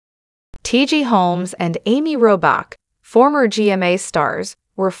Holmes and Amy Robach, former GMA stars,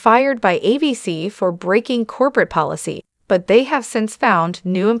 were fired by ABC for breaking corporate policy, but they have since found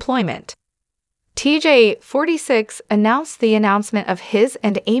new employment. TJ, 46, announced the announcement of his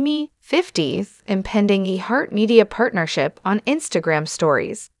and Amy, 50's, impending iHeartMedia partnership on Instagram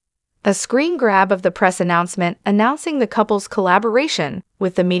stories. A screen grab of the press announcement announcing the couple's collaboration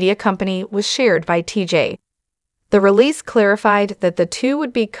with the media company was shared by TJ. The release clarified that the two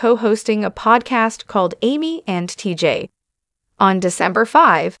would be co-hosting a podcast called Amy and TJ. On December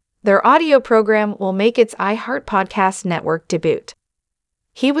 5, their audio program will make its iHeart Podcast Network debut.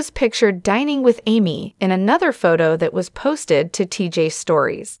 He was pictured dining with Amy in another photo that was posted to TJ's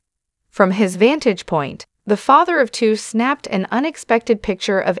stories. From his vantage point, the father of two snapped an unexpected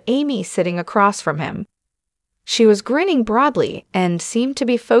picture of Amy sitting across from him. She was grinning broadly and seemed to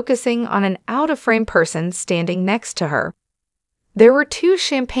be focusing on an out-of-frame person standing next to her. There were two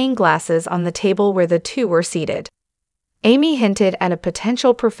champagne glasses on the table where the two were seated. Amy hinted at a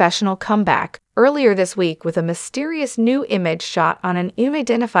potential professional comeback earlier this week with a mysterious new image shot on an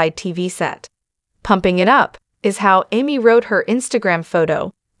unidentified TV set. "Pumping it up" is how Amy wrote her Instagram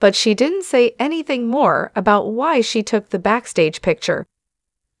photo, but she didn't say anything more about why she took the backstage picture.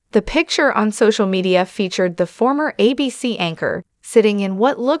 The picture on social media featured the former ABC anchor sitting in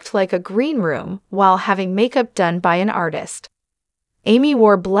what looked like a green room while having makeup done by an artist. Amy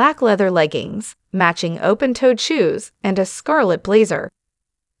wore black leather leggings, matching open-toed shoes, and a scarlet blazer.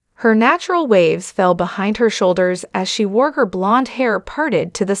 Her natural waves fell behind her shoulders as she wore her blonde hair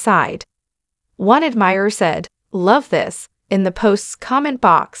parted to the side. One admirer said, "Love this," in the post's comment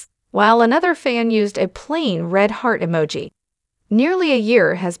box, while another fan used a plain red heart emoji. Nearly a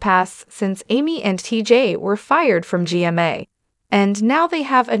year has passed since Amy and TJ were fired from GMA, and now they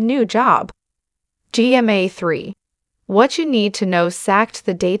have a new job. GMA 3. What You Need to Know sacked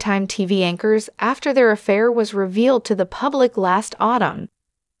the daytime TV anchors after their affair was revealed to the public last autumn.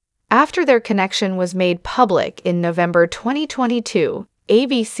 After their connection was made public in November 2022,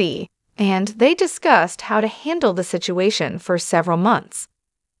 ABC, and they discussed how to handle the situation for several months.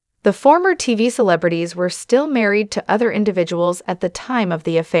 The former TV celebrities were still married to other individuals at the time of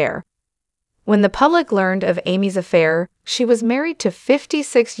the affair. When the public learned of Amy's affair, she was married to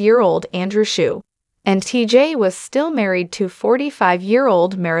 56-year-old Andrew Shue, and TJ was still married to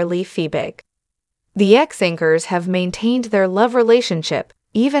 45-year-old Marilee Fiebig. The ex-anchors have maintained their love relationship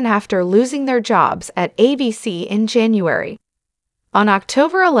even after losing their jobs at ABC in January. On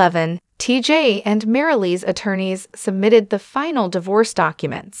October 11, TJ and Marilee's attorneys submitted the final divorce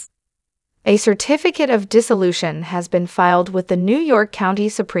documents. A certificate of dissolution has been filed with the New York County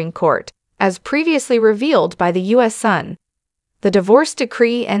Supreme Court, as previously revealed by the U.S. Sun. The divorce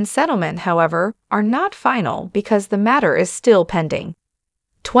decree and settlement, however, are not final because the matter is still pending.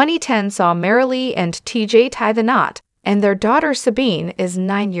 2010 saw Marilee and TJ tie the knot, and their daughter Sabine is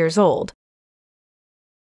 9 years old.